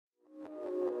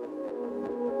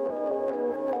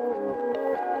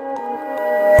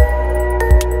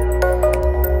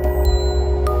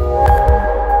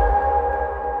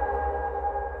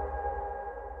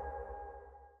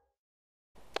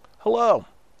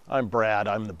I'm Brad,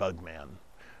 I'm the bug man.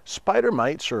 Spider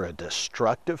mites are a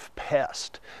destructive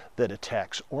pest that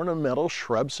attacks ornamental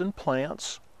shrubs and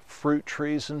plants, fruit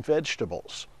trees and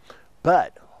vegetables.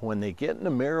 But when they get in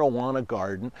a marijuana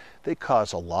garden, they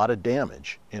cause a lot of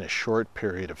damage in a short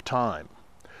period of time.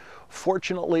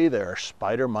 Fortunately, there are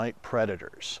spider mite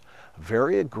predators, a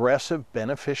very aggressive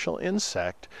beneficial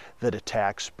insect that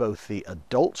attacks both the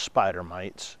adult spider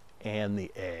mites and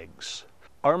the eggs.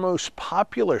 Our most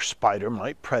popular spider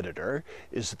mite predator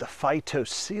is the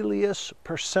Phytoselius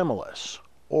persimilis,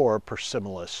 or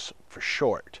persimilis for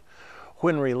short.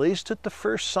 When released at the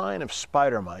first sign of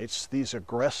spider mites, these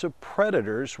aggressive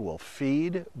predators will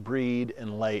feed, breed,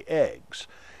 and lay eggs,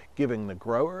 giving the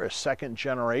grower a second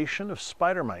generation of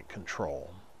spider mite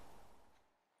control.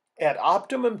 At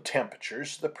optimum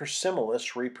temperatures, the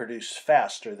persimilis reproduce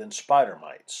faster than spider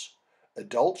mites.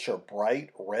 Adults are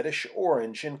bright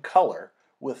reddish-orange in color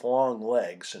with long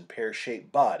legs and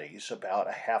pear-shaped bodies about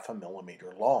a half a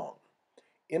millimeter long.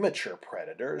 Immature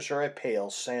predators are a pale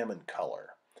salmon color.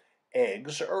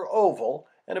 Eggs are oval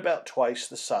and about twice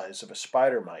the size of a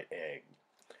spider mite egg.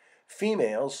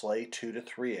 Females lay 2 to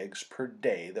 3 eggs per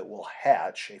day that will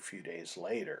hatch a few days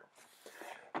later.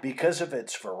 Because of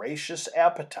its voracious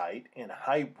appetite and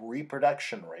high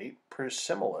reproduction rate,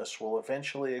 persimilis will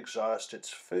eventually exhaust its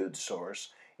food source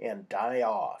and die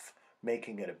off,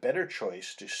 making it a better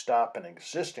choice to stop an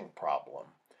existing problem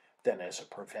than as a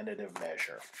preventative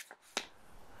measure.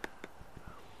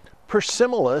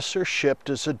 Persimilis are shipped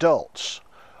as adults.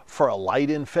 For a light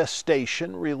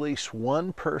infestation, release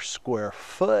 1 per square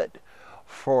foot.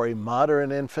 For a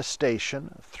moderate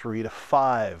infestation, 3 to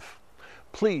 5.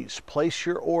 Please place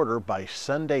your order by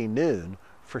Sunday noon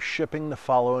for shipping the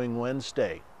following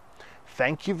Wednesday.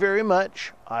 Thank you very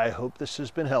much. I hope this has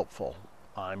been helpful.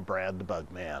 I'm Brad the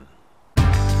Bug Man.